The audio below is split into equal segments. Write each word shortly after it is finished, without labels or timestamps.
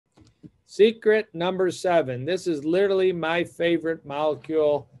Secret number 7. This is literally my favorite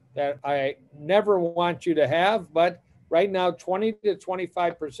molecule that I never want you to have, but right now, 20 to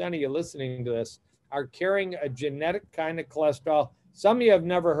 25% of you listening to this are carrying a genetic kind of cholesterol some of you have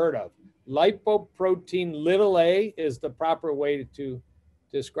never heard of. Lipoprotein little a is the proper way to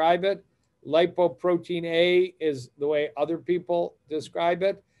describe it. Lipoprotein A is the way other people describe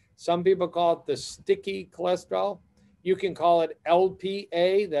it. Some people call it the sticky cholesterol. You can call it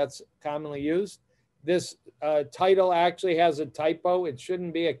LPA, that's commonly used. This title actually has a typo. It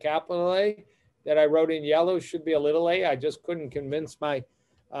shouldn't be a capital A that I wrote in yellow, should be a little a. I just couldn't convince my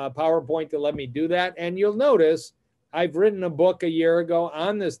PowerPoint to let me do that. And you'll notice I've written a book a year ago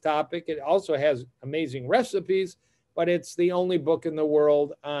on this topic. It also has amazing recipes, but it's the only book in the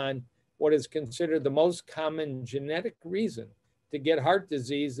world on what is considered the most common genetic reason to get heart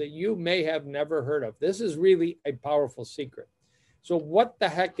disease that you may have never heard of. This is really a powerful secret. So what the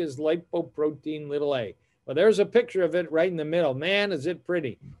heck is lipoprotein little a? Well, there's a picture of it right in the middle. Man, is it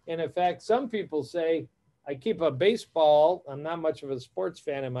pretty. And in fact, some people say, I keep a baseball. I'm not much of a sports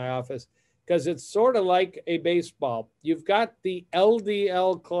fan in my office because it's sort of like a baseball. You've got the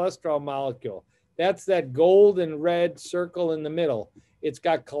LDL cholesterol molecule. That's that gold and red circle in the middle. It's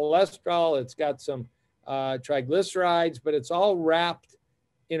got cholesterol. It's got some triglycerides, but it's all wrapped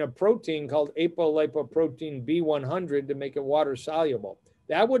in a protein called apolipoprotein B100 to make it water soluble.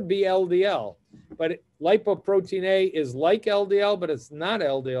 That would be LDL, but lipoprotein A is like LDL, but it's not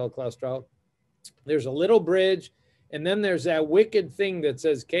LDL cholesterol. There's a little bridge, and then there's that wicked thing that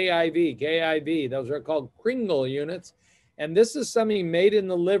says KIV, KIV. Those are called Kringle units. And this is something made in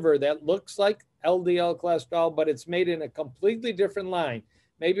the liver that looks like LDL cholesterol, but it's made in a completely different line.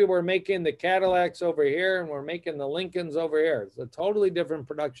 Maybe we're making the Cadillacs over here and we're making the Lincolns over here. It's a totally different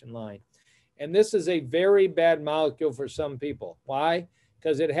production line. And this is a very bad molecule for some people. Why?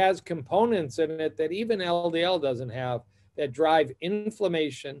 Because it has components in it that even LDL doesn't have that drive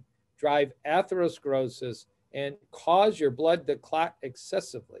inflammation, drive atherosclerosis, and cause your blood to clot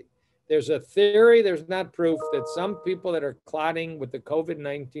excessively. There's a theory, there's not proof, that some people that are clotting with the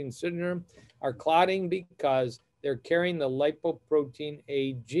COVID-19 syndrome are clotting because they're carrying the lipoprotein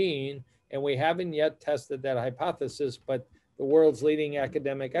A gene, and we haven't yet tested that hypothesis, but the world's leading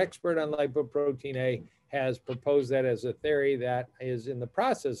academic expert on lipoprotein A has proposed that as a theory that is in the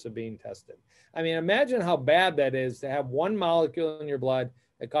process of being tested. I mean, imagine how bad that is to have one molecule in your blood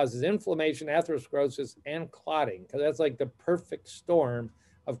that causes inflammation, atherosclerosis, and clotting, because that's like the perfect storm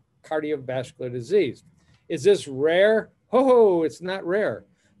of cardiovascular disease. Is this rare? Oh, it's not rare.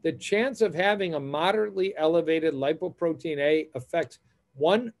 The chance of having a moderately elevated lipoprotein A affects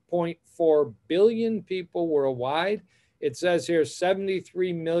 1.4 billion people worldwide. It says here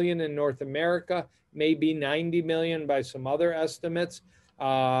 73 million in North America, maybe 90 million by some other estimates,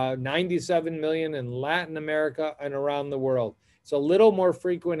 97 million in Latin America and around the world. It's a little more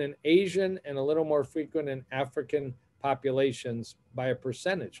frequent in Asian and a little more frequent in African populations by a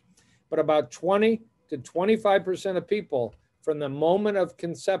percentage. But about 20 to 25% of people from the moment of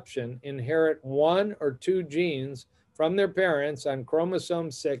conception inherit 1 or 2 genes from their parents on chromosome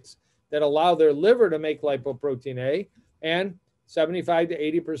 6 that allow their liver to make lipoprotein A, and 75 to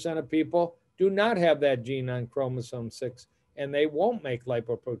 80% of people do not have that gene on chromosome 6 and they won't make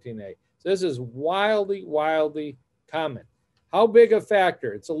lipoprotein A. So this is wildly, wildly common. How big a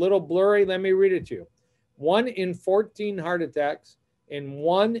factor? It's a little blurry. Let me read it to you. 1 in 14 heart attacks and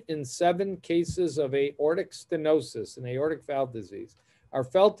 1 in 7 cases of aortic stenosis and aortic valve disease are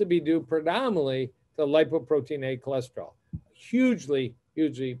felt to be due predominantly to lipoprotein A cholesterol. Hugely,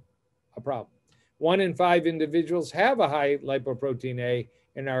 hugely a problem. 1 in 5 individuals have a high lipoprotein A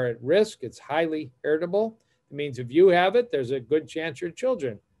and are at risk. It's highly heritable. It means if you have it, there's a good chance your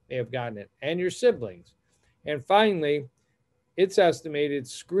children may have gotten it and your siblings. And finally, it's estimated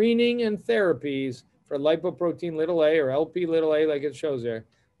screening and therapies for lipoprotein little a or LP little a, like it shows there,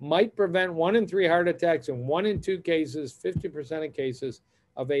 might prevent 1 in 3 heart attacks and 1 in 2 cases, 50% of cases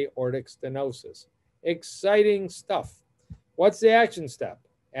of aortic stenosis. Exciting stuff. What's the action step?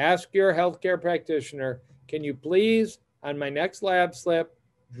 Ask your healthcare practitioner, can you please, on my next lab slip,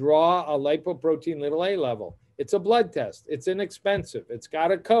 draw a lipoprotein little a level? It's a blood test. It's inexpensive. It's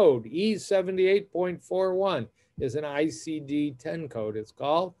got a code, E78.41 is an ICD-10 code, it's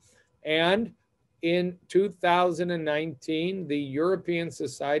called. And in 2019, the European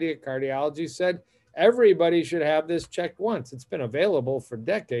Society of Cardiology said everybody should have this checked once. It's been available for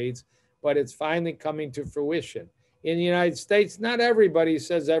decades, but it's finally coming to fruition. In the United States, not everybody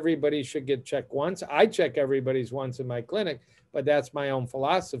says everybody should get checked once. I check everybody's once in my clinic, but that's my own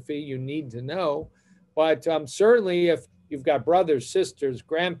philosophy. You need to know. But certainly if you've got brothers, sisters,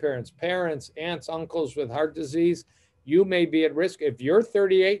 grandparents, parents, aunts, uncles with heart disease, you may be at risk. If you're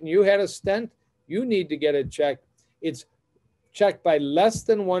 38 and you had a stent, you need to get it checked. It's checked by less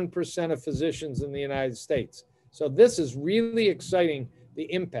than 1% of physicians in the United States. So this is really exciting,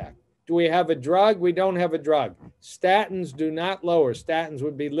 the impact. Do we have a drug? We don't have a drug. Statins do not lower. Statins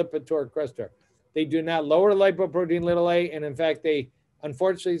would be Lipitor, Crestor. They do not lower lipoprotein little a, and in fact, they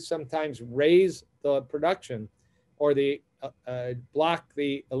unfortunately sometimes raise the production or the block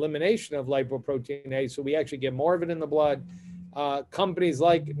the elimination of lipoprotein A, so we actually get more of it in the blood. Companies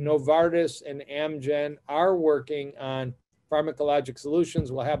like Novartis and Amgen are working on pharmacologic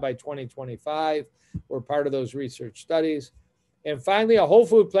solutions we'll have by 2025. We're part of those research studies. And finally, a whole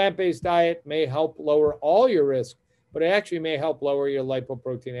food plant-based diet may help lower all your risk, but it actually may help lower your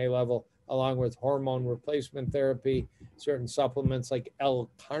lipoprotein A level, along with hormone replacement therapy, certain supplements like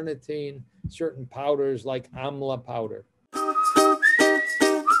L-carnitine, certain powders like amla powder.